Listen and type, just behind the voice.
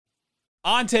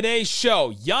On today's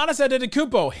show, Giannis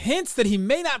Antetokounmpo hints that he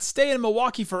may not stay in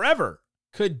Milwaukee forever.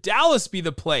 Could Dallas be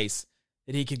the place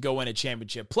that he could go win a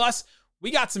championship? Plus,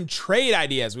 we got some trade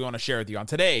ideas we want to share with you on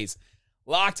today's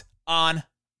Locked On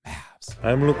Mavs.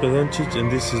 I'm Luka Doncic,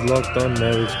 and this is Locked On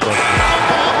Mavericks. NBA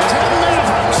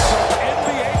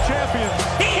champions.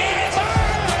 He is!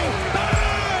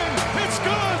 Bang! It's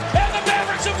good! And the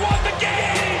Mavericks have won the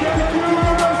game!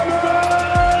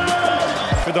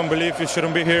 If you don't believe, you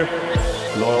shouldn't be here.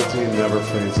 Loyalty never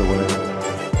fades away.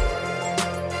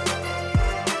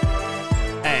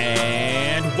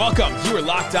 And welcome. You are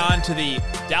locked on to the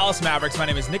Dallas Mavericks. My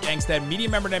name is Nick Engstead, media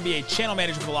member and NBA channel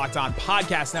manager for the Locked On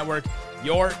Podcast Network,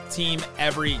 your team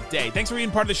every day. Thanks for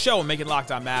being part of the show and making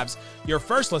Locked On Mavs your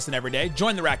first listen every day.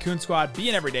 Join the Raccoon Squad, be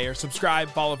an everydayer, subscribe,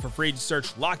 follow for free. Just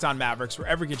search Locked On Mavericks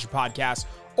wherever you get your podcasts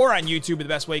or on YouTube. The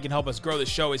best way you can help us grow the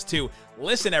show is to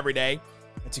listen every day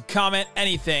and to comment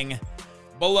anything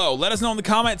below. Let us know in the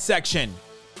comment section.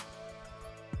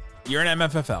 You're an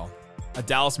MFFL, a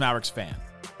Dallas Mavericks fan.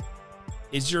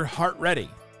 Is your heart ready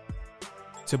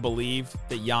to believe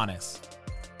that Giannis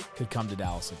could come to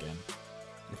Dallas again?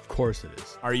 Of course it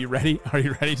is. Are you ready? Are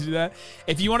you ready to do that?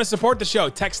 If you want to support the show,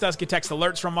 text us, get text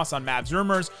alerts from us on Mavs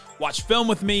Rumors, watch film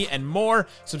with me, and more.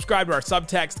 Subscribe to our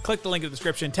subtext. Click the link in the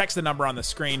description. Text the number on the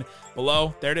screen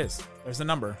below. There it is. There's the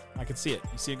number. I can see it.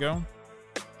 You see it go?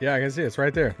 Yeah, I can see it. It's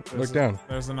right there. Look down.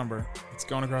 There's the number. It's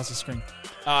going across the screen.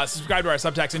 Subscribe to our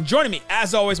subtext. And joining me,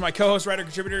 as always, my co-host, writer,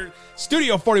 contributor,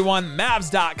 Studio 41,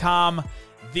 Mavs.com,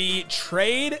 the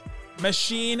trade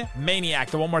machine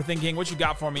maniac. The One More Thing King. What you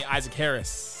got for me, Isaac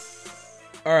Harris?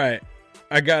 All right.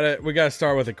 We got to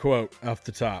start with a quote off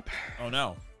the top. Oh,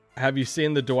 no. Have you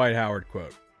seen the Dwight Howard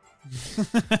quote?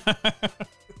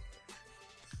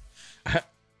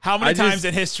 How many times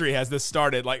in history has this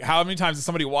started? Like, how many times has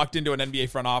somebody walked into an NBA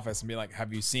front office and be like,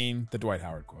 have you seen the Dwight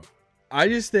Howard quote? I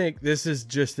just think this is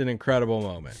just an incredible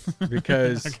moment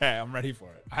because... Okay, I'm ready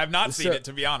for it. I have not seen it,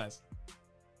 to be honest.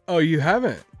 Oh, you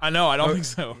haven't? I know. I don't think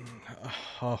so.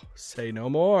 Oh, say no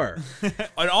more.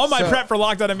 On all my prep for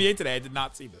Locked On NBA today, I did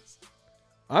not see this.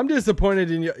 I'm disappointed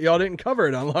in y'all didn't cover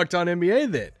it on Locked On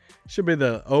NBA then. Should be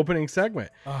the opening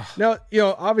segment. Now,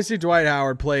 obviously Dwight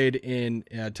Howard played in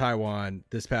Taiwan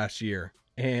this past year,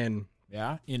 and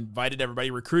yeah, invited everybody,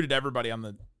 recruited everybody in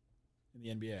the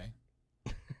NBA.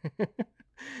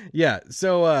 Yeah,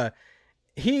 so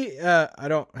he I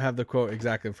don't have the quote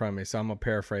exactly in front of me, so I'm gonna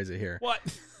paraphrase it here. What?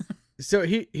 So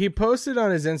he posted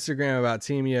on his Instagram about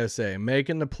Team USA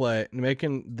making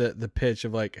the pitch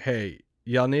of like, hey,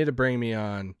 y'all need to bring me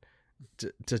on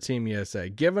to Team USA,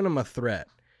 giving them a threat.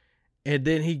 And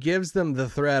then he gives them the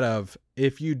threat of,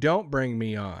 if you don't bring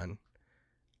me on,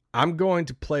 I'm going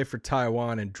to play for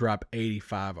Taiwan and drop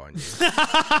 85 on you.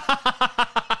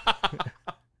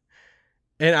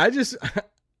 And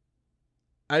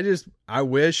I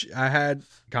wish I had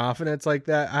confidence like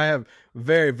that. I have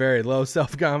very, very low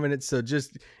self-confidence. So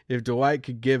just if Dwight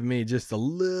could give me just a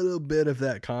little bit of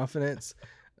that confidence,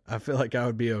 I feel like I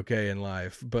would be okay in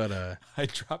life. But I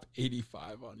drop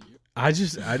 85 on you. I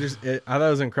thought it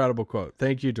was an incredible quote.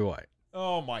 Thank you, Dwight.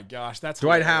 Oh my gosh, that's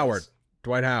Dwight hilarious. Howard.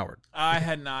 Dwight Howard. I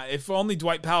had not. If only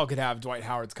Dwight Powell could have Dwight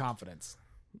Howard's confidence.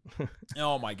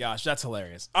 Oh my gosh, that's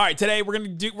hilarious. All right, today we're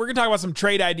gonna talk about some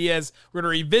trade ideas. We're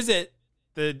gonna revisit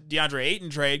the Deandre Ayton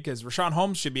trade because Rashawn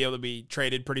Holmes should be able to be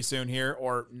traded pretty soon here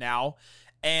or now.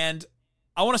 And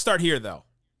I want to start here though.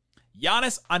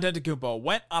 Giannis Antetokounmpo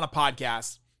went on a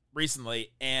podcast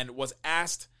recently and was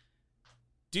asked,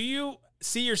 do you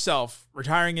see yourself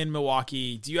retiring in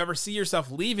Milwaukee? Do you ever see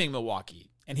yourself leaving Milwaukee?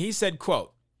 And he said,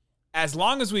 quote, as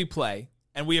long as we play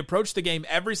and we approach the game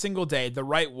every single day the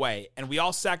right way and we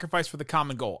all sacrifice for the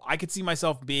common goal, I could see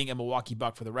myself being a Milwaukee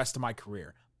Buck for the rest of my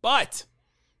career. But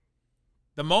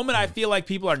the moment I feel like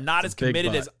people are not as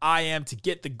committed as I am to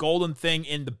get the golden thing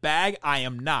in the bag, I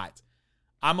am not.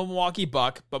 I'm a Milwaukee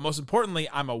Buck, but most importantly,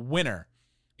 I'm a winner.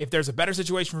 If there's a better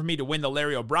situation for me to win the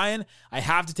Larry O'Brien, I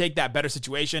have to take that better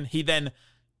situation. He then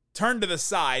turned to the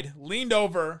side, leaned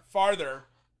over farther,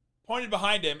 pointed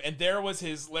behind him, and there was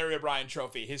his Larry O'Brien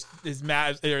trophy, his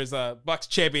Bucks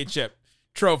championship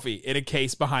trophy in a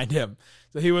case behind him.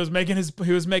 So he was making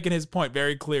his point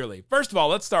very clearly. First of all,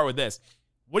 let's start with this.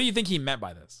 What do you think he meant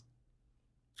by this?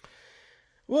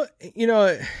 Well,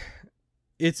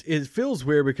 it feels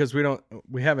weird because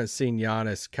we haven't seen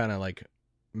Giannis kind of like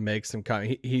make some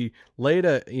comment. He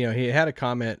had a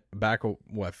comment back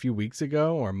a few weeks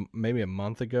ago or maybe a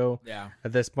month ago. Yeah.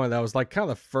 At this point, that was like kind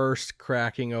of the first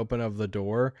cracking open of the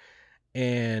door,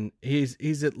 and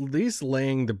he's at least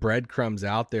laying the breadcrumbs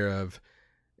out there of.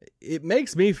 It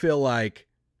makes me feel like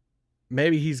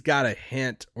maybe he's got a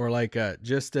hint or like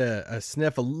just a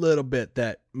sniff a little bit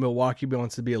that Milwaukee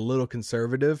wants to be a little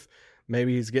conservative.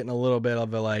 Maybe he's getting a little bit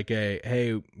of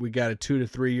hey, we got a 2 to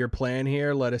 3 year plan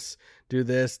here. Let us do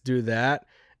this, do that.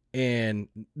 And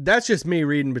that's just me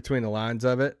reading between the lines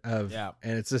of it. And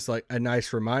it's just like a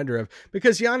nice reminder of,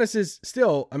 because Giannis is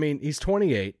still, I mean, he's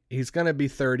 28. He's going to be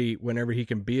 30 whenever he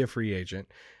can be a free agent.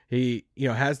 He,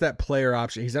 has that player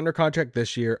option. He's under contract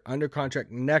this year, under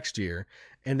contract next year.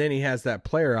 And then he has that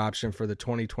player option for the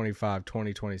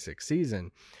 2025-2026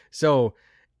 season. So,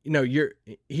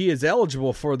 he is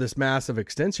eligible for this massive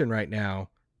extension right now.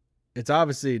 It's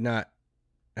obviously not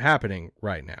happening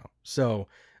right now. So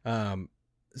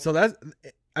that's,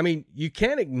 I mean, you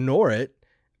can't ignore it,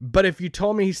 but if you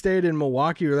told me he stayed in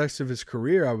Milwaukee the rest of his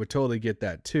career, I would totally get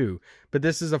that too. But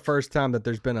this is the first time that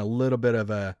there's been a little bit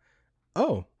of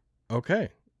oh, okay.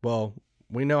 Well,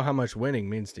 we know how much winning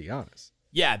means to Giannis.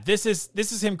 Yeah, this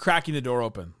is him cracking the door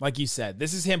open. Like you said,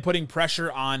 this is him putting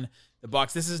pressure on the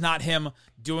Bucks. This is not him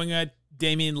doing a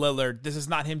Damian Lillard. This is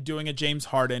not him doing a James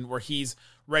Harden where he's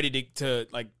ready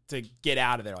to get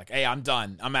out of there. Like, hey, I'm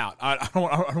done. I'm out. I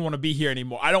don't want to be here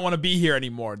anymore. I don't want to be here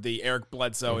anymore. The Eric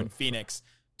Bledsoe in Phoenix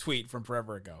tweet from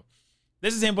forever ago.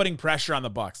 This is him putting pressure on the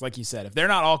Bucks. Like you said, if they're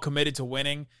not all committed to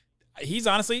winning, he's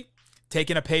honestly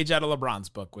taking a page out of LeBron's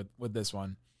book with this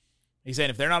one. He's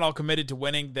saying if they're not all committed to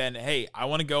winning, then, hey, I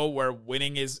want to go where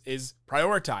winning is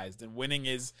prioritized, and winning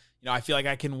is, I feel like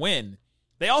I can win.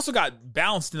 They also got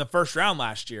bounced in the first round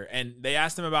last year, and they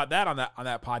asked him about that on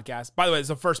that podcast. By the way, it's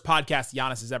the first podcast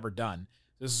Giannis has ever done.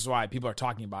 This is why people are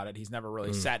talking about it. He's never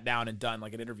really sat down and done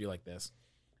like an interview like this.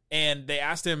 And they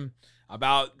asked him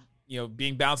about,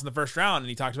 being bounced in the first round, and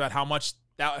he talked about how much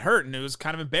that hurt, and it was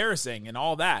kind of embarrassing and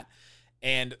all that.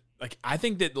 And I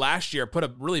think that last year put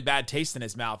a really bad taste in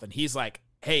his mouth, and he's like,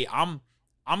 hey, I'm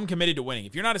committed to winning.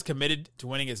 If you're not as committed to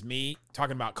winning as me,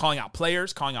 talking about calling out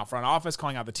players, calling out front office,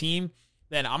 calling out the team,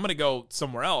 then I'm going to go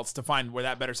somewhere else to find where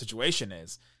that better situation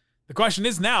is. The question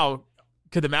is now,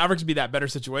 could the Mavericks be that better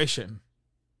situation?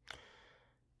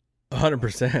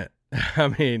 100%. I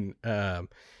mean,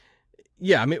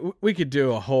 yeah, I mean, we could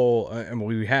do a whole,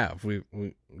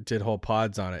 we did whole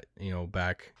pods on it,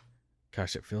 back,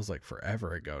 gosh, it feels like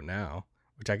forever ago now,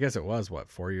 which I guess it was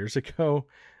 4 years ago.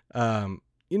 When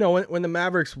the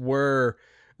Mavericks were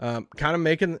kind of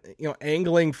making,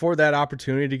 angling for that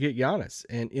opportunity to get Giannis.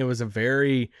 And it was a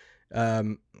very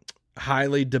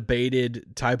highly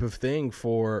debated type of thing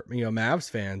for, Mavs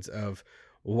fans of,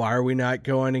 why are we not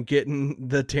going and getting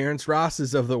the Terrence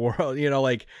Rosses of the world,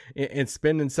 and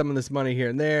spending some of this money here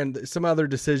and there and some other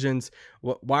decisions.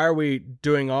 Why are we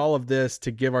doing all of this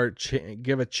to give a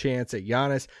chance at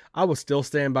Giannis? I will still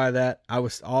stand by that. I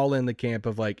was all in the camp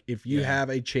of if you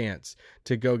have a chance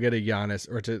to go get a Giannis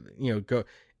or to, go,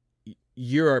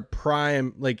 you're a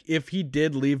prime. If he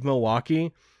did leave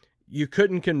Milwaukee, you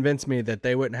couldn't convince me that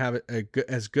they wouldn't have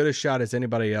as good a shot as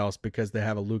anybody else because they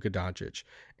have a Luka Doncic.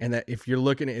 And that if you're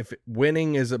looking at, if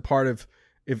winning is a part of,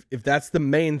 if that's the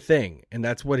main thing, and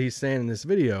that's what he's saying in this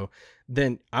video,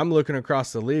 then I'm looking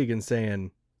across the league and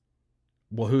saying,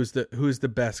 well, who's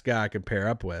the best guy I could pair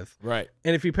up with? Right.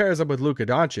 And if he pairs up with Luka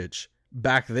Doncic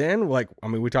back then,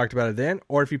 we talked about it then,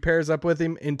 or if he pairs up with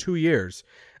him in 2 years,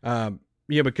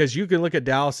 because you can look at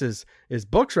Dallas's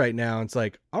books right now and it's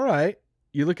like, all right,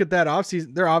 you look at that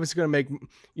offseason, they're obviously going to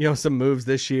make, some moves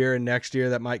this year and next year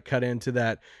that might cut into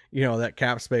that, that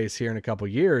cap space here in a couple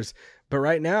years. But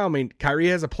right now, I mean, Kyrie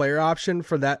has a player option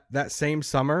for that same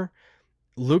summer.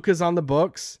 Luka's on the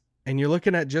books, and you're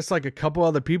looking at just a couple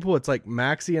other people. It's like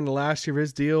Maxey in the last year of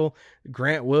his deal,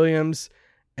 Grant Williams,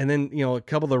 and then, a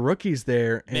couple of the rookies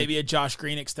there. Maybe a Josh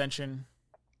Green extension.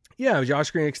 Yeah, Josh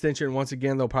Green extension. Once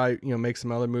again, they'll probably, make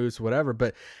some other moves, whatever.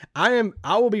 But I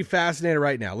will be fascinated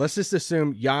right now. Let's just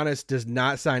assume Giannis does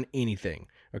not sign anything.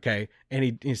 Okay.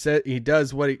 And he said he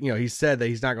does what he said that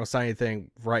he's not going to sign anything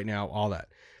right now, all that.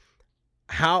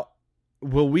 How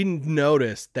will we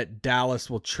notice that Dallas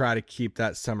will try to keep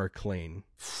that summer clean?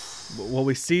 Will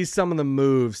we see some of the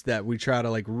moves that we try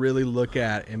to really look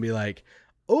at and be like,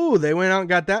 oh, they went out and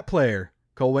got that player?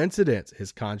 Coincidence?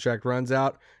 His contract runs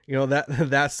out,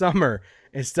 that summer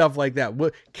and stuff like that.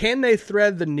 Can they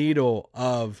thread the needle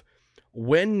of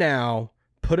win now,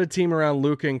 put a team around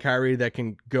Luka and Kyrie that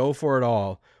can go for it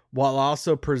all while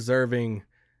also preserving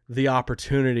the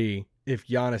opportunity if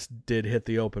Giannis did hit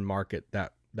the open market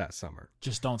that summer?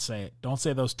 Just don't say it. Don't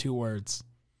say those two words.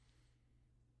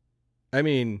 I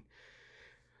mean,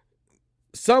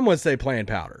 some would say playing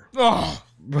powder. Oh.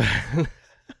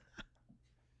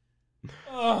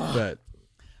 But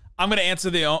I'm gonna answer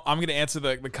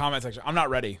the comment section. I'm not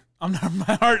ready. My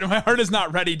heart is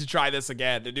not ready to try this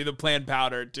again, to do the planned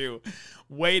powder, to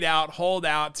wait out, hold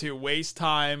out, to waste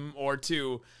time, or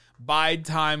to bide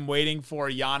time waiting for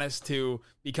Giannis to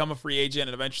become a free agent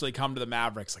and eventually come to the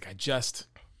Mavericks. Like,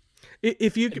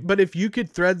 if you could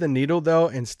thread the needle though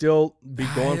and still be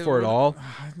going for it all,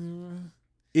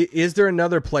 is there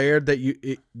another player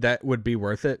that would be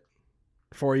worth it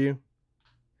for you?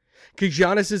 Because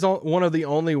Giannis is one of the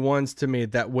only ones to me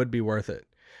that would be worth it.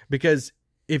 Because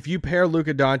if you pair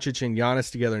Luka Doncic and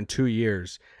Giannis together in 2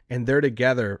 years and they're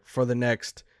together for the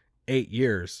next 8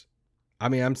 years, I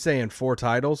mean, I'm saying 4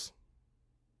 titles.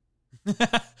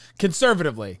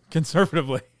 Conservatively.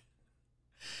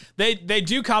 They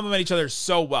do complement each other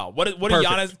so well. What do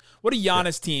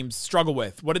Giannis teams struggle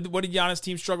with? What did Giannis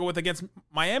teams struggle with against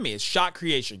Miami? Is shot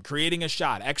creation, creating a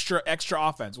shot, extra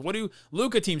offense. What do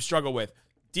Luka teams struggle with?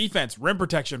 Defense, rim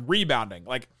protection, rebounding.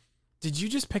 Like, did you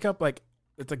just pick up like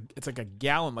it's like a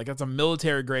gallon, like that's a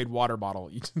military grade water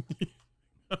bottle?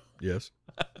 Yes.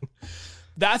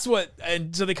 That's what,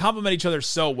 and so they complement each other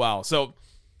so well. So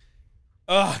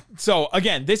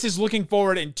again, this is looking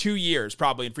forward in 2 years,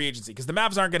 probably in free agency, because the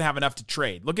Mavs aren't going to have enough to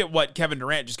trade. Look at what Kevin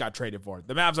Durant just got traded for.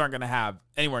 The Mavs aren't going to have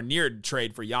anywhere near to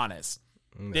trade for Giannis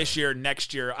this year,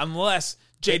 next year, unless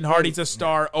Jaden Hardy's a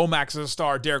star, Omax is a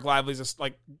star, Derek Lively's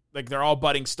like they're all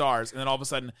budding stars, and then all of a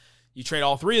sudden you trade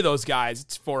all 3 of those guys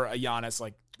for a Giannis.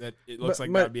 Like that, it looks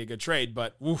like that would be a good trade.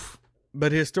 But woof.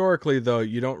 But historically, though,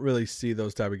 you don't really see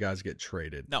those type of guys get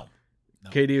traded. No.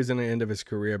 KD is in the end of his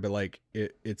career, but like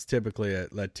it's typically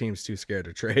that team's too scared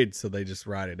to trade, so they just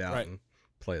ride it out and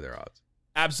play their odds.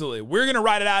 Absolutely. We're going to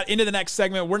ride it out into the next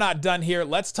segment. We're not done here.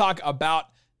 Let's talk about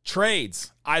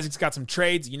trades. Isaac's got some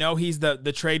trades. You know, he's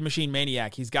the trade machine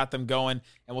maniac. He's got them going,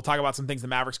 and we'll talk about some things the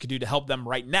Mavericks could do to help them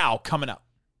right now coming up.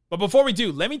 But before we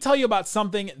do, let me tell you about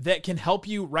something that can help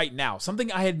you right now,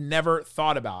 something I had never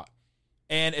thought about.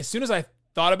 And as soon as I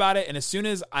thought about it, and as soon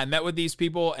as I met with these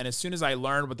people, and as soon as I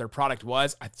learned what their product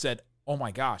was, I said, oh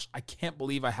my gosh, I can't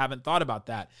believe I haven't thought about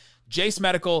that. Jace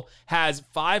Medical has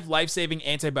 5 life-saving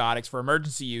antibiotics for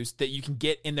emergency use that you can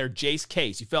get in their Jace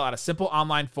case. You fill out a simple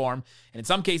online form, and in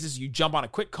some cases, you jump on a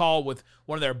quick call with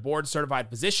one of their board-certified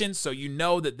physicians, so you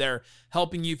know that they're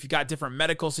helping you. If you've got different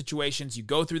medical situations, you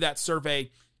go through that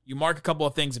survey, you mark a couple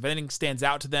of things. If anything stands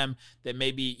out to them that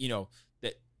may be,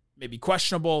 that may be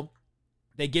questionable,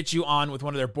 they get you on with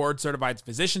one of their board-certified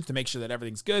physicians to make sure that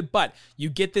everything's good. But you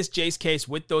get this Jace case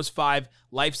with those 5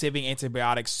 life-saving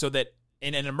antibiotics so that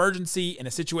in an emergency, in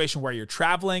a situation where you're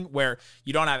traveling, where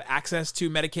you don't have access to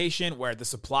medication, where the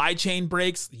supply chain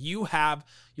breaks, you have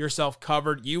yourself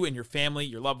covered, you and your family,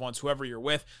 your loved ones, whoever you're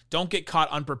with. Don't get caught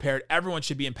unprepared. Everyone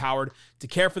should be empowered to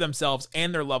care for themselves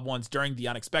and their loved ones during the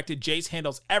unexpected. Jace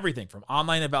handles everything from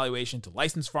online evaluation to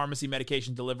licensed pharmacy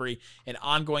medication delivery and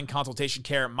ongoing consultation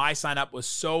care. My sign up was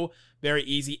so very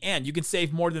easy, and you can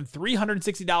save more than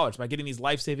 $360 by getting these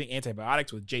life-saving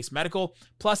antibiotics with Jace Medical,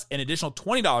 plus an additional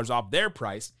 $20 off their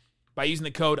price by using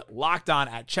the code LOCKEDON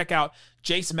at checkout,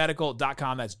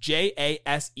 jasemedical.com. That's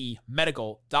JASE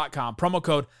medical.com. Promo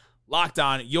code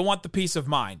LOCKEDON. You'll want the peace of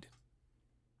mind.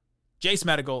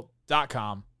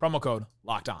 jasemedical.com. Promo code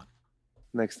LOCKEDON.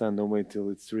 Next time, don't wait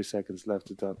till it's 3 seconds left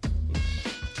to talk.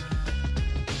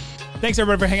 Thanks,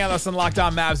 everybody, for hanging out with us on Locked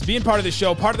On Mavs, being part of the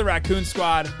show, part of the Raccoon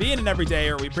Squad, being an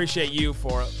everydayer. We appreciate you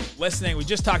for listening. We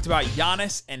just talked about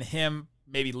Giannis and him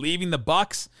maybe leaving the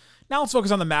Bucks. Now let's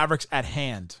focus on the Mavericks at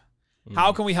hand.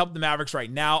 How can we help the Mavericks right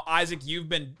now? Isaac, you've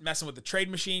been messing with the trade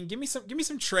machine. Give me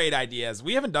some trade ideas.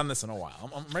 We haven't done this in a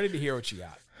while. I'm ready to hear what you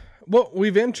got. Well,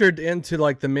 we've entered into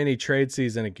like the mini trade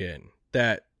season again.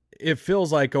 That it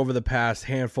feels like over the past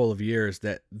handful of years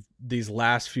that these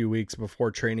last few weeks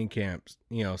before training camps,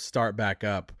 start back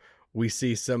up, we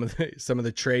see some of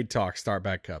the trade talk start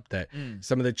back up. That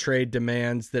some of the trade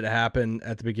demands that happen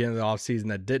at the beginning of the offseason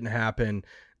that didn't happen.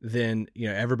 Then,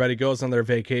 everybody goes on their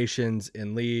vacations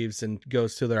and leaves and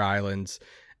goes to their islands.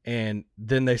 And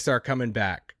then they start coming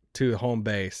back to home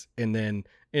base. And then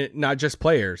not just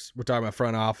players, we're talking about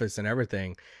front office and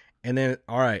everything. And then,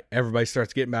 all right, everybody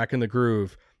starts getting back in the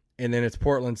groove. And then it's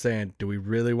Portland saying, do we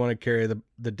really want to carry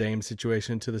the Dame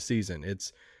situation to the season?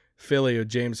 It's Philly with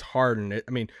James Harden.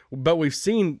 But we've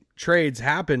seen trades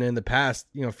happen in the past,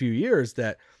 few years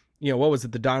that, what was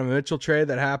it? The Donovan Mitchell trade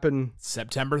that happened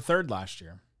September 3rd last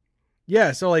year.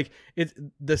 Yeah. So like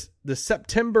the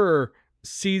September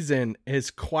season has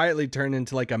quietly turned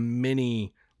into like a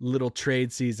mini little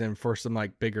trade season for some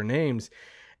like bigger names.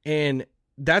 And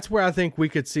that's where I think we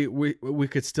could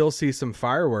still see some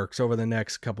fireworks over the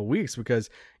next couple weeks, because,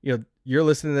 you're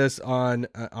listening to this on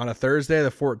a Thursday,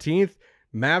 the 14th.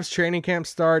 Mavs training camp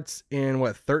starts in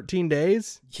 13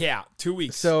 days? Yeah, 2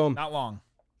 weeks. So not long.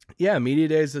 Yeah, media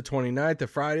day is the 29th, the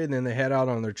Friday, and then they head out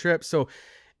on their trip. So,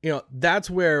 that's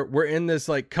where we're in this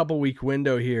couple week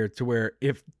window here to where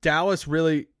if Dallas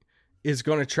really is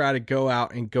going to try to go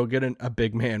out and go get a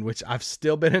big man, which I've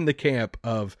still been in the camp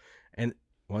of, and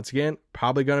once again,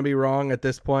 probably going to be wrong at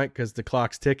this point because the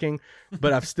clock's ticking,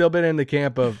 but I've still been in the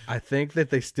camp of I think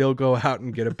that they still go out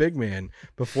and get a big man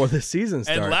before the season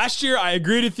starts. And last year I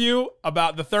agreed with you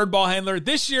about the third ball handler.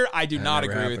 This year I do not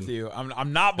agree with you.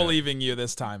 I'm not believing you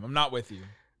this time. I'm not with you.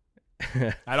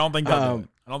 I don't think they'll do it.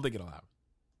 I don't think it'll happen.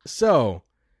 So,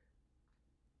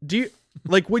 do you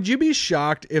would you be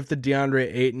shocked if the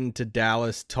Deandre Ayton to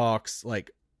Dallas talks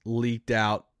leaked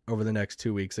out over the next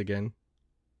 2 weeks again?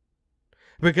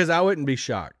 Because I wouldn't be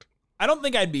shocked. I don't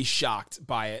think I'd be shocked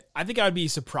by it. I think I would be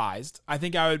surprised. I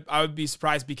think I would be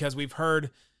surprised because we've heard,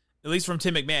 at least from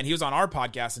Tim McMahon, he was on our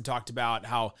podcast and talked about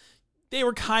how they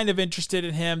were kind of interested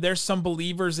in him. There's some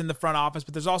believers in the front office,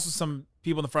 but there's also some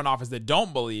people in the front office that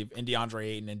don't believe in Deandre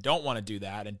Ayton and don't want to do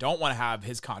that and don't want to have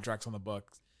his contracts on the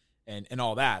books and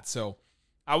all that. So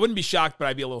I wouldn't be shocked, but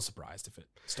I'd be a little surprised if it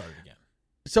started again.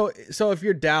 So if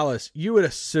you're Dallas, you would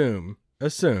assume,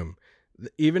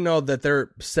 even though that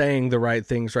they're saying the right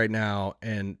things right now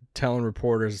and telling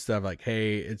reporters and stuff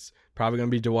hey, it's probably going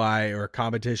to be Dwight or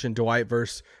competition, Dwight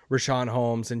versus Rashawn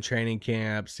Holmes in training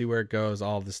camp, see where it goes,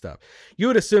 all of this stuff. You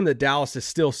would assume that Dallas is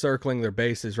still circling their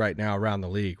bases right now around the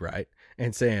league, right?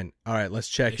 And saying, all right, let's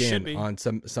check in on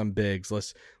some bigs.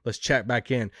 Let's check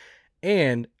back in.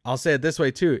 And I'll say it this way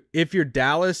too. If you're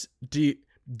Dallas, do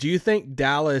you think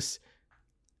Dallas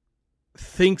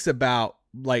thinks about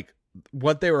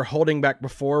what they were holding back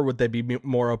before? Would they be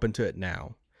more open to it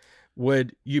now?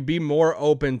 Would you be more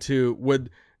open to,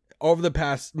 over the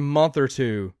past month or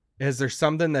two, is there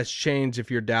something that's changed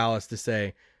if you're Dallas to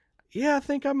say, yeah, I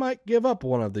think I might give up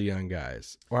one of the young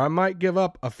guys, or I might give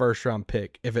up a first round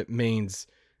pick if it means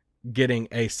getting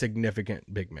a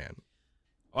significant big man?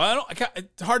 Well,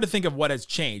 it's hard to think of what has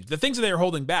changed. The things that they are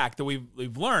holding back that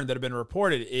we've learned that have been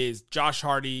reported is Josh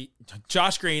Green,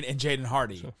 and Jaden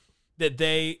Hardy. Sure. That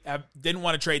they didn't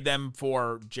want to trade them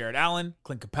for Jared Allen,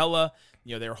 Clint Capella.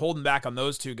 They were holding back on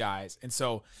those two guys. And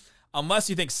so unless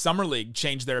you think Summer League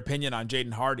changed their opinion on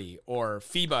Jaden Hardy or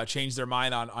FIBA changed their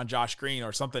mind on Josh Green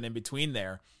or something in between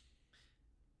there,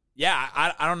 yeah,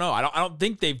 I don't know. I don't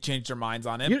think they've changed their minds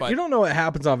on it. You don't know what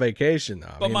happens on vacation,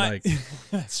 though.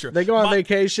 That's true. They go on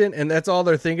vacation, and that's all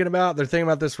they're thinking about. They're thinking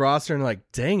about this roster, and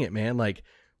dang it, man.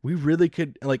 We really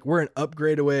could, we're an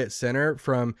upgrade away at center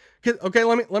from. Okay,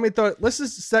 let me throw it. Let's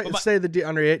just say the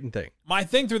DeAndre Ayton thing. My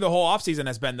thing through the whole offseason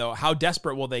has been, though, how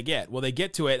desperate will they get? Will they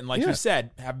get to it? And you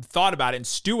said, have thought about it and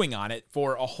stewing on it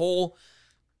for a whole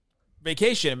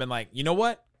vacation and been you know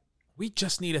what? We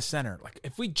just need a center.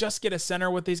 If we just get a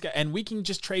center with these guys and we can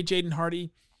just trade Jaden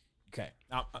Hardy. Okay.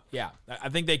 Yeah. I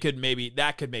think that could maybe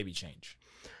change.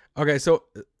 Okay. So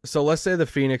let's say the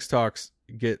Phoenix talks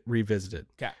get revisited.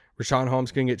 Okay. Rashawn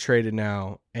Holmes can get traded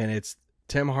now, and it's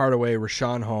Tim Hardaway,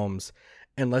 Rashawn Holmes.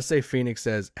 And let's say Phoenix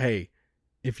says, hey,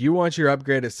 if you want your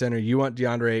upgrade at center, you want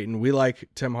DeAndre Ayton. We like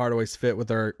Tim Hardaway's fit with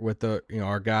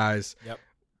our guys. Yep.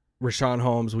 Rashawn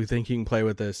Holmes, we think he can play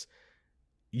with us.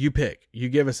 You pick. You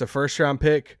give us a first round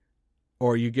pick,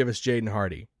 or you give us Jaden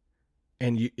Hardy,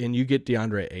 and you get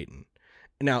DeAndre Ayton.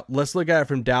 Now let's look at it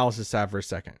from Dallas' side for a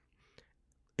second.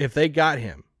 If they got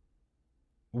him,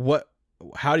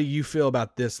 how do you feel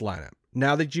about this lineup?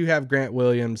 Now that you have Grant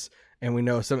Williams and we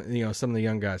know some of the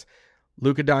young guys,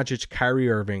 Luka Doncic, Kyrie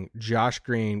Irving, Josh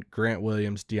Green, Grant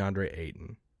Williams, DeAndre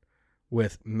Ayton,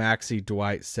 with Maxey,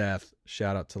 Dwight, Seth.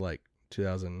 Shout out to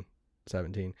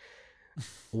 2017.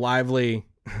 Lively,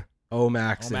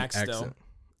 Omax and Exum.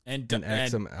 And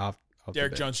Exum off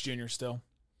Derek Jones Jr. still.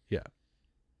 Yeah.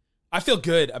 I feel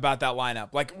good about that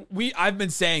lineup. I've been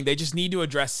saying they just need to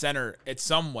address center in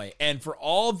some way. And for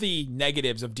all the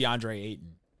negatives of DeAndre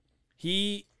Ayton,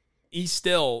 he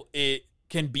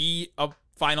can be a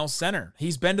final center.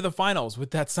 He's been to the finals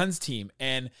with that Suns team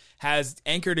and has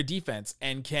anchored a defense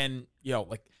and can,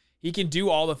 he can do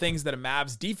all the things that a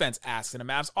Mavs defense asks and a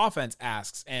Mavs offense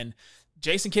asks. And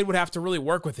Jason Kidd would have to really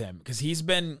work with him because he's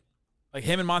been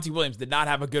him and Monty Williams did not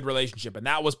have a good relationship. And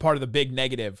that was part of the big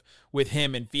negative with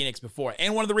him in Phoenix before.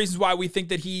 And one of the reasons why we think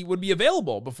that he would be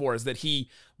available before is that he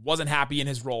wasn't happy in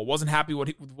his role, wasn't happy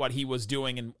with what he was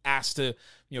doing and asked to,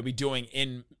 be doing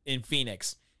in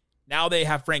Phoenix. Now they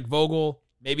have Frank Vogel.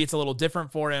 Maybe it's a little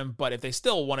different for him, but if they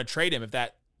still want to trade him, if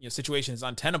that situation is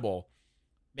untenable,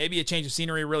 maybe a change of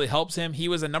scenery really helps him. He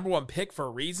was a number one pick for a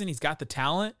reason. He's got the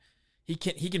talent. He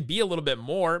can be a little bit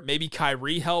more. Maybe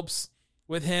Kyrie helps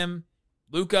with him.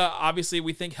 Luka, obviously,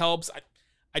 we think helps.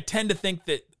 I tend to think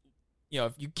that,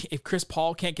 if Chris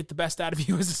Paul can't get the best out of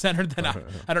you as a center, then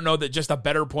I don't know that just a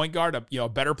better point guard, a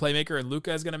better playmaker, and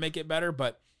Luka is going to make it better.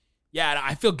 But yeah,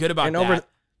 I feel good about that.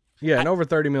 And over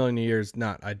 $30 million a year is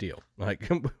not ideal. Like,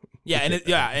 and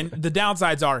the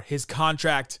downsides are his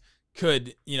contract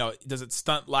could, does it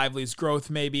stunt Lively's growth?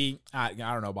 Maybe I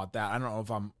don't know about that. I don't know if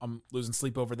I'm losing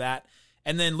sleep over that.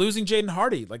 And then losing Jaden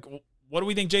Hardy, like, what do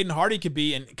we think Jaden Hardy could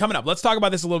be? And coming up, let's talk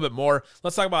about this a little bit more.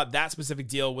 Let's talk about that specific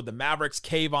deal with the Mavericks,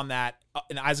 cave on that.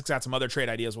 And Isaac's got some other trade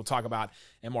ideas we'll talk about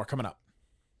and more coming up.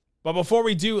 But before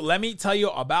we do, let me tell you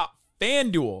about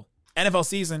FanDuel. NFL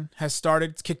season has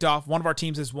started. It's kicked off. One of our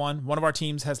teams has won. One of our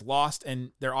teams has lost,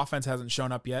 and their offense hasn't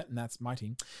shown up yet, and that's my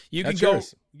team. You can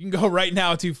go right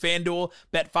now to FanDuel,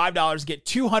 bet $5, get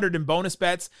 $200 in bonus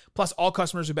bets, plus all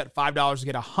customers who bet $5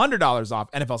 get $100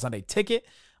 off NFL Sunday Ticket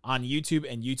on YouTube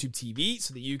and YouTube TV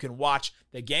so that you can watch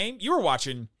the game. You were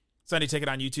watching Sunday Ticket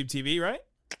on YouTube TV, right?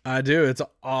 I do. It's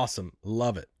awesome.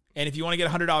 Love it. And if you want to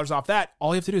get $100 off that,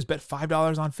 all you have to do is bet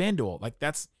 $5 on FanDuel. Like,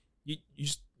 that's you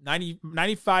just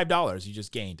 $95 you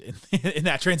just gained in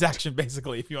that transaction,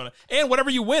 basically, if you want to. And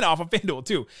whatever you win off of FanDuel,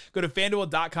 too. Go to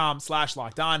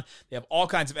FanDuel.com/lockedon. They have all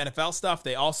kinds of NFL stuff.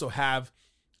 They also have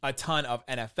a ton of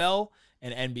NFL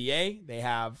and NBA. They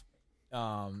have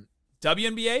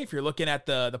WNBA, if you're looking at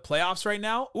the playoffs right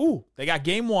now. Ooh, they got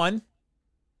game 1.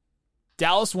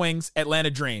 Dallas Wings, Atlanta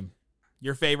Dream.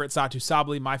 Your favorite, Satu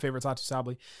Sabli. My favorite, Satu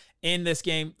Sabli. In this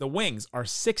game, the Wings are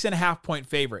 6.5-point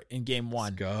favorite in game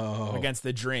 1 against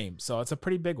the Dream. So it's a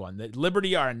pretty big one. The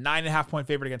Liberty are a 9.5-point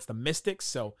favorite against the Mystics.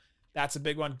 So that's a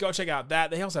big one. Go check out that.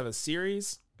 They also have a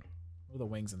series. What are the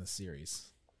Wings in the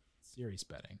series? Series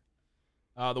betting.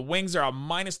 The Wings are a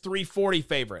 -340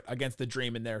 favorite against the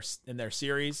Dream in their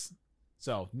series.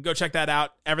 So you can go check that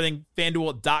out. Everything,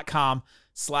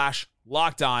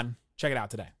 FanDuel.com/lockedon. Check it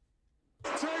out today.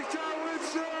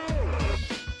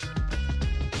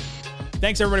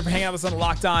 Thanks, everybody, for hanging out with us on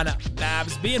Locked On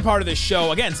Mavs, being part of this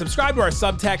show. Again, subscribe to our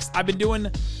subtext.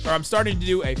 I'm starting to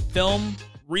do a film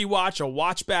rewatch, a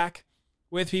watch back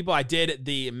with people. I did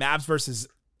the Mavs versus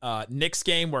Knicks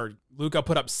game where Luka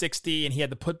put up 60 and he had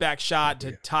the putback shot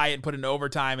to tie it and put it in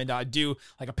overtime. And I do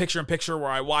like a picture-in-picture where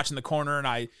I watch in the corner and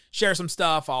I share some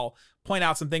stuff. I'll point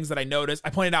out some things that I noticed. I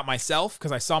pointed out myself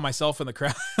because I saw myself in the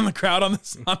crowd on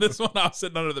this one. I was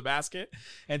sitting under the basket.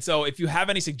 And so if you have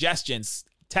any suggestions,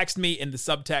 text me in the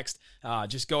subtext.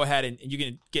 Just go ahead and you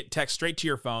can get text straight to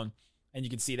your phone and you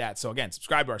can see that. So again,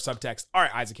 subscribe to our subtext. All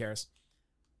right, Isaac Harris.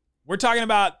 We're talking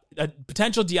about a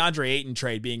potential Deandre Ayton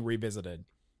trade being revisited.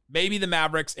 Maybe the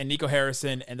Mavericks and Nico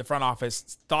Harrison and the front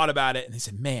office thought about it and they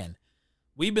said, man,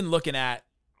 we've been looking at,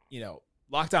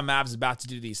 Locked On Mavs is about to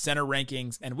do these center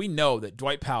rankings, and we know that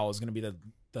Dwight Powell is going to be the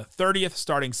 30th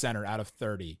starting center out of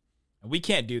 30. And we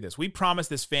can't do this. We promised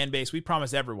this fan base, we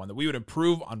promised everyone that we would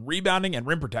improve on rebounding and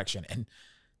rim protection. And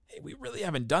hey, we really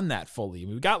haven't done that fully.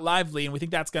 We got Lively, and we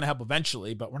think that's going to help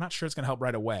eventually, but we're not sure it's going to help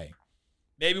right away.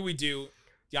 Maybe we do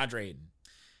Deandre Ayton.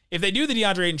 If they do the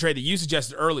Deandre Ayton trade that you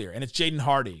suggested earlier, and it's Jaden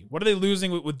Hardy, what are they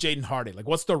losing with Jaden Hardy? Like,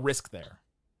 what's the risk there?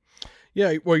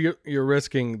 Yeah, well, you're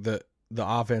risking the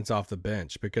offense off the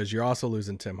bench because you're also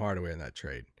losing Tim Hardaway in that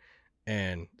trade.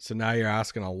 And so now you're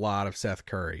asking a lot of Seth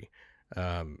Curry.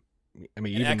 Even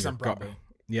probably.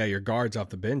 Your guards off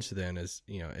the bench then is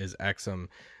Exum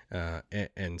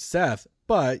and Seth,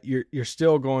 but you're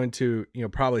still going to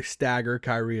probably stagger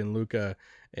Kyrie and Luka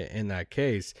in that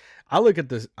case. I look at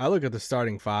the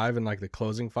starting 5 and like the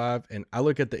closing 5, and I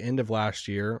look at the end of last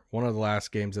year, one of the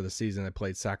last games of the season that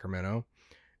played Sacramento.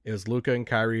 It was Luka and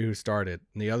Kyrie who started,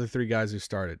 and the other 3 guys who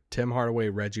started, Tim Hardaway,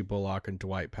 Reggie Bullock, and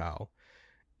Dwight Powell.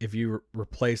 If you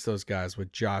replace those guys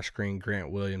with Josh Green,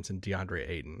 Grant Williams, and Deandre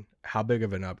Ayton, how big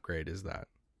of an upgrade is that?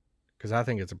 Because I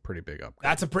think it's a pretty big upgrade.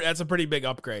 That's a pretty big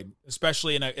upgrade,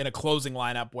 especially in a closing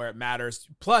lineup where it matters.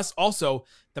 Plus, also,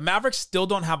 the Mavericks still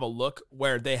don't have a look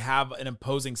where they have an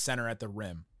imposing center at the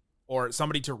rim or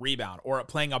somebody to rebound or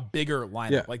playing a bigger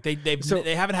lineup. Yeah. Like they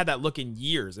haven't had that look in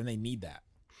years, and they need that.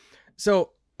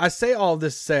 So I say all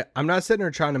this to say I'm not sitting there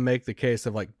trying to make the case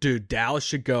of like, dude, Dallas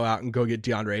should go out and go get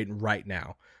Deandre Ayton right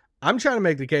now. I'm trying to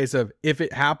make the case of if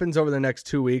it happens over the next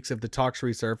 2 weeks, if the talks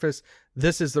resurface,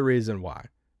 this is the reason why.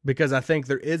 Because I think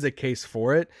there is a case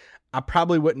for it. I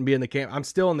probably wouldn't be in the camp. I'm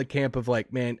still in the camp of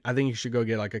like, man, I think you should go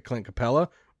get like a Clint Capella,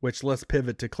 which let's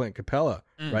pivot to Clint Capella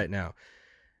right now.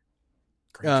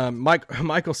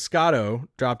 Michael Scotto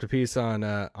dropped a piece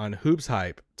on Hoops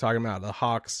Hype talking about the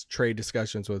Hawks trade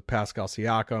discussions with Pascal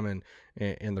Siakam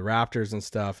and the Raptors and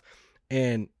stuff.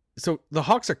 And so the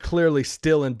Hawks are clearly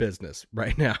still in business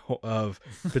right now of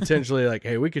potentially like,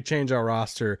 hey, we could change our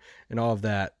roster and all of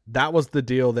that. That was the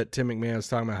deal that Tim McMahon was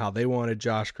talking about, how they wanted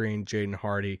Josh Green, Jaden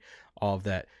Hardy, all of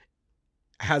that.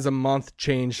 Has a month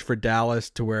changed for Dallas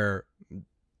to where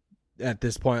at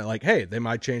this point, like, hey, they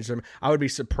might change them. I would be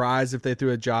surprised if they threw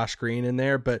a Josh Green in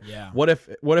there, but what if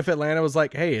Atlanta was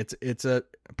like, hey, it's a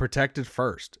protected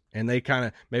first, and they kind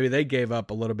of, maybe they gave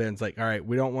up a little bit and it's like, all right,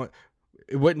 we don't want,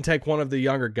 it wouldn't take one of the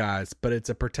younger guys, but it's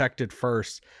a protected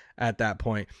first at that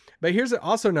point. But here's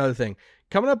also another thing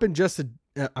coming up in just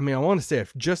I want to say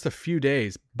just a few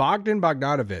days,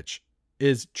 Bogdanovich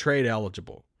is trade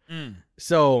eligible.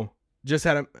 So just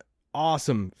had an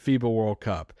awesome FIBA World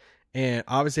Cup and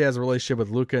obviously has a relationship with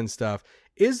Luka and stuff.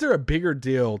 Is there a bigger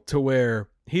deal to where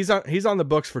he's on the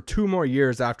books for 2 more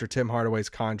years after Tim Hardaway's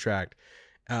contract?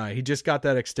 He just got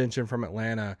that extension from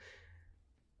Atlanta.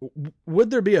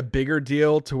 Would there be a bigger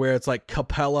deal to where it's like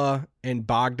Capella and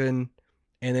Bogdan,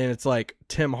 and then it's like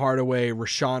Tim Hardaway,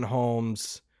 Rashawn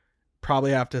Holmes,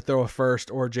 probably have to throw a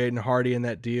first or Jaden Hardy in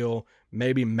that deal.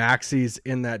 Maybe Maxi's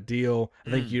in that deal.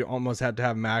 I think you almost have to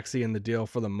have Maxi in the deal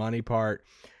for the money part.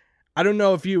 I don't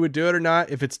know if you would do it or not.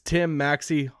 If it's Tim,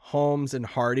 Maxi, Holmes, and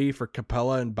Hardy for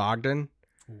Capella and Bogdan.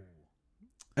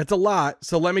 It's a lot.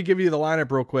 So let me give you the lineup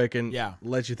real quick and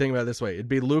let you think about it this way. It'd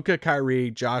be Luka,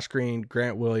 Kyrie, Josh Green,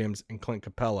 Grant Williams, and Clint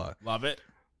Capella. Love it.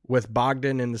 With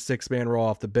Bogdan in the 6-man role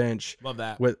off the bench. Love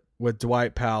that. With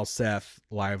Dwight Powell, Seth,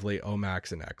 Lively,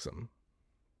 Omax, and Exum.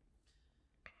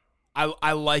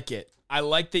 I like it. I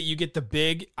like that you get the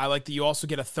big. I like that you also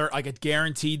get a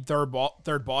guaranteed third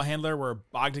ball handler where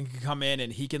Bogdan can come in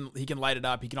and he can light it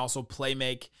up. He can also play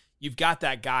make. You've got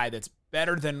that guy that's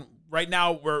better than right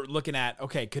now. We're looking at,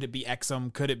 okay, could it be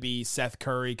Exum? Could it be Seth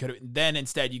Curry? Then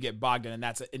instead you get Bogdan, and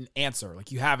that's an answer.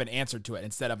 Like you have an answer to it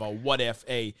instead of a what if.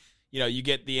 You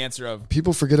get the answer of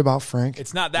people forget about Frank.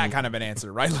 It's not that kind of an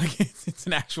answer, right? Like it's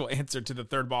an actual answer to the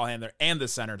third ball handler and the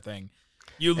center thing.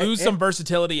 You lose some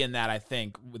versatility in that, I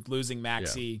think, with losing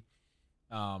Maxi.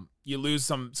 Yeah. You lose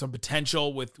some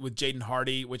potential with Jaden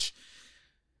Hardy, which,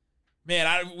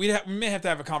 man, we may have to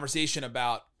have a conversation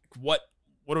about what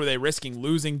are they risking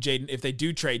losing Jaden if they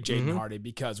do trade Jaden Hardy,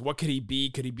 because what could he be?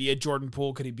 Could he be a Jordan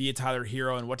Poole? Could he be a Tyler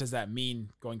Hero? And what does that mean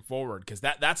going forward? Because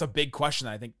that's a big question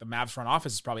that I think the Mavs front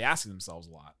office is probably asking themselves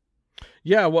a lot.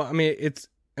 Yeah, well,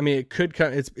 it could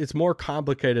come. It's more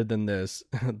complicated than this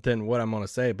than what I'm going to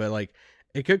say, but like.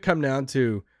 It could come down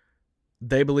to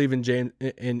they believe in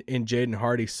Jaden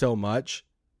Hardy so much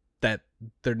that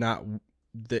they're not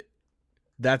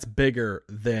that's bigger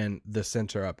than the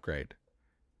center upgrade.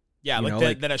 Yeah,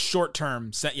 than a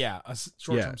short-term center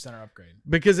upgrade.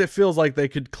 Because it feels like they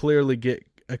could clearly get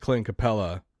a Clint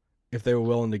Capella if they were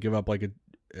willing to give up like a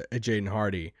Jaden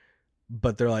Hardy,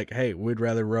 but they're like, hey, we'd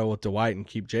rather roll with Dwight and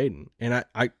keep Jaden. And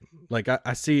I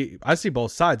see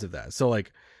both sides of that. So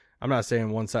like, I'm not saying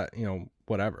one side,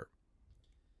 whatever.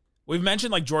 We've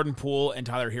mentioned like Jordan Poole and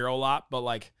Tyler Hero a lot, but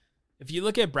like if you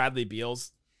look at Bradley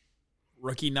Beal's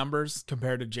rookie numbers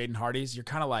compared to Jaden Hardy's, you're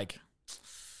kind of like,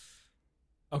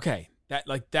 okay,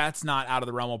 that's not out of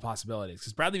the realm of possibilities.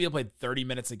 Because Bradley Beal played 30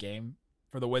 minutes a game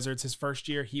for the Wizards his first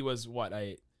year. He was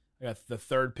the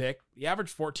third pick. He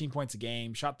averaged 14 points a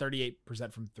game, shot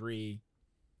 38% from three.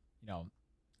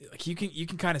 Like you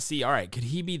can kind of see, all right, could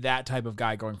he be that type of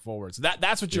guy going forward? So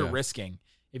that's what you're risking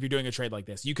if you're doing a trade like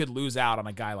this. You could lose out on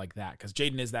a guy like that because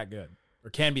Jaden is that good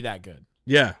or can be that good.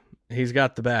 Yeah, he's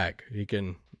got the bag. He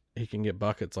can get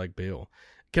buckets like Beal.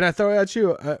 Can I throw at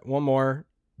you one more?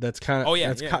 That's kind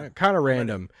of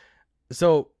random.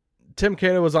 So Tim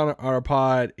Cato was on our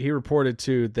pod. He reported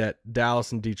too that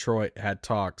Dallas and Detroit had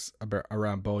talks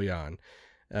around Bojan,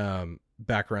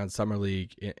 back around Summer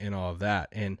League and all of that,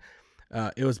 and.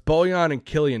 It was Bojan and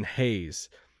Killian Hayes.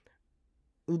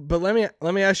 But let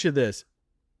me ask you this.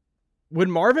 Would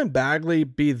Marvin Bagley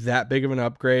be that big of an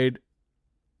upgrade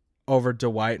over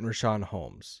Dwight and Rashawn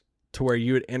Holmes to where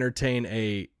you would entertain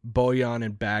a Bojan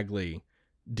and Bagley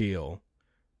deal?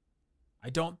 I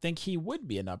don't think he would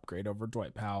be an upgrade over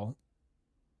Dwight Powell.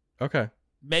 Okay.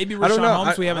 Maybe Rashawn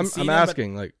Holmes, we haven't seen. I'm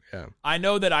asking, I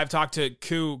know that I've talked to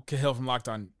Ku Cahill from Locked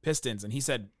On Pistons, and he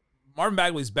said Marvin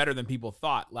Bagley's better than people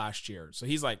thought last year. So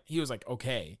he was like,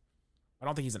 okay. I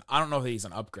don't know if he's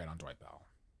an upgrade on Dwight Powell.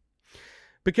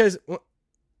 Because, a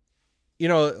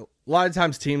lot of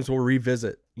times teams will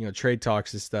revisit, trade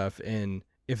talks and stuff. And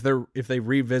if they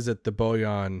revisit the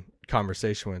Bojan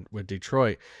conversation with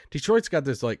Detroit's got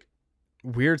this like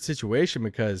weird situation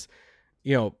because,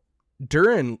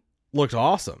 Duren looked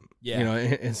awesome,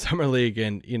 in Summer League.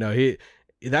 And,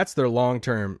 that's their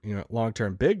long-term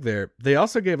big there. They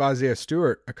also gave Isaiah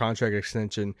Stewart a contract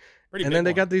extension And then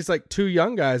they got these like two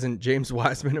young guys in James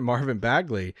Wiseman and Marvin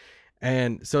Bagley.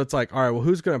 And so it's like, all right, well,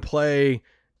 who's going to play?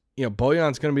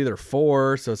 Bojan's going to be their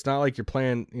 4. So it's not like you're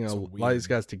playing, a lot of these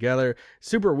guys together.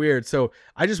 Super weird. So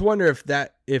I just wonder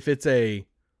if it's hey,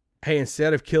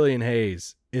 instead of Killian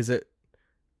Hayes,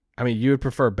 you would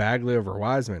prefer Bagley over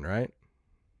Wiseman, right?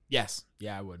 Yes.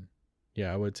 Yeah, I would.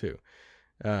 Yeah, I would too.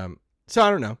 So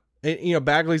I don't know.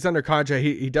 Bagley's under contract.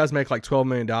 He does make like $12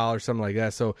 million, something like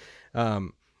that. So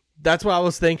that's what I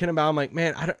was thinking about. I'm like,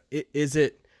 man,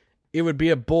 it would be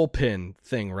a bullpen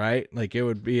thing, right? Like it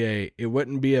wouldn't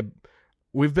be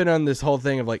we've been on this whole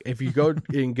thing of like, if you go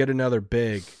and get another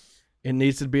big, it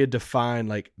needs to be a defined,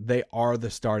 like they are the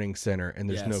starting center and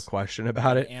there's no question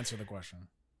about it. Answer the question.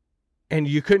 And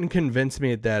you couldn't convince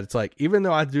me that it's like, even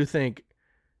though I do think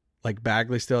like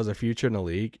Bagley still has a future in the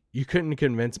league, you couldn't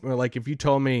convince me. Like if you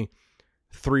told me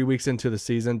 3 weeks into the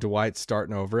season, Dwight's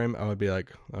starting over him, I would be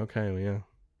like, okay, well, yeah.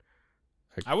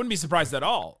 I wouldn't be surprised at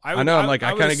all. I know. I'm like,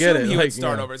 I kind of get it. He like, would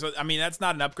start over. So that's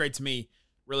not an upgrade to me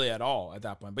really at all at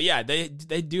that point. But yeah, they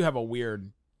do have a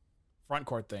weird front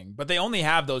court thing. But they only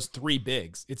have those 3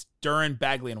 bigs. It's Duren,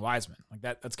 Bagley, and Wiseman. Like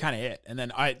that's kind of it. And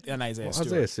then Isaiah Stewart.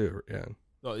 Isaiah Stewart, yeah.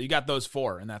 So you got those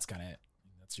 4, and that's kind of it.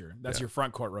 That's your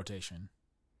front court rotation.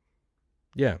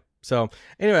 Yeah. So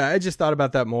anyway, I just thought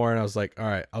about that more, and I was like, all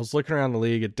right. I was looking around the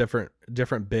league at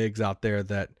different bigs out there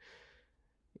that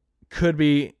could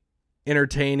be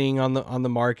entertaining on the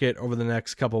market over the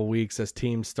next couple of weeks as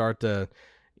teams start to,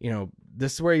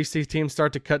 this is where you see teams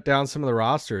start to cut down some of the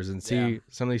rosters and see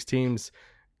some of these teams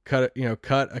cut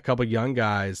a couple young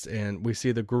guys, and we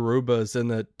see the Garubas and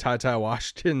the Ty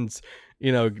Washingtons,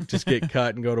 just get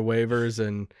cut and go to waivers,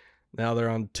 and now they're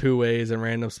on 2-ways and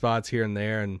random spots here and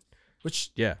there. And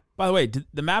by the way,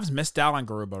 the Mavs missed out on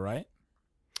Garuba, right?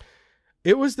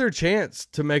 It was their chance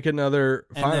to make another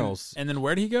finals. And then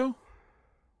where did he go?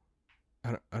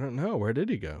 I don't know. Where did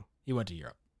he go? He went to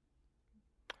Europe.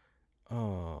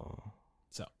 Oh.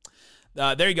 So,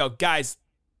 there you go. Guys,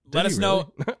 let us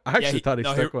know. I actually thought he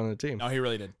stuck on the team. No, he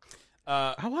really did.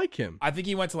 I like him. I think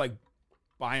he went to like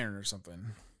Bayern or something.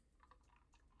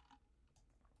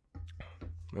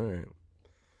 All right.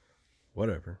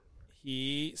 Whatever.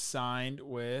 He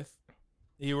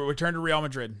returned to Real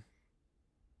Madrid.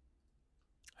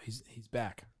 He's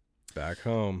back. Back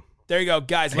home. There you go,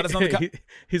 guys. Let us know.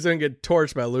 He's going to get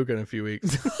torched by Luka in a few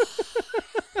weeks.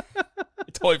 I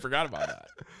totally forgot about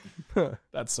that.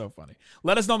 That's so funny.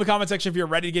 Let us know in the comment section if you're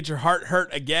ready to get your heart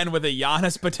hurt again with a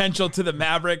Giannis potential to the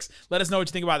Mavericks. Let us know what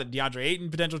you think about the DeAndre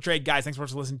Ayton potential trade. Guys, thanks so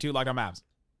much for listening to Locked On Mavs.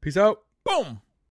 Peace out. Boom.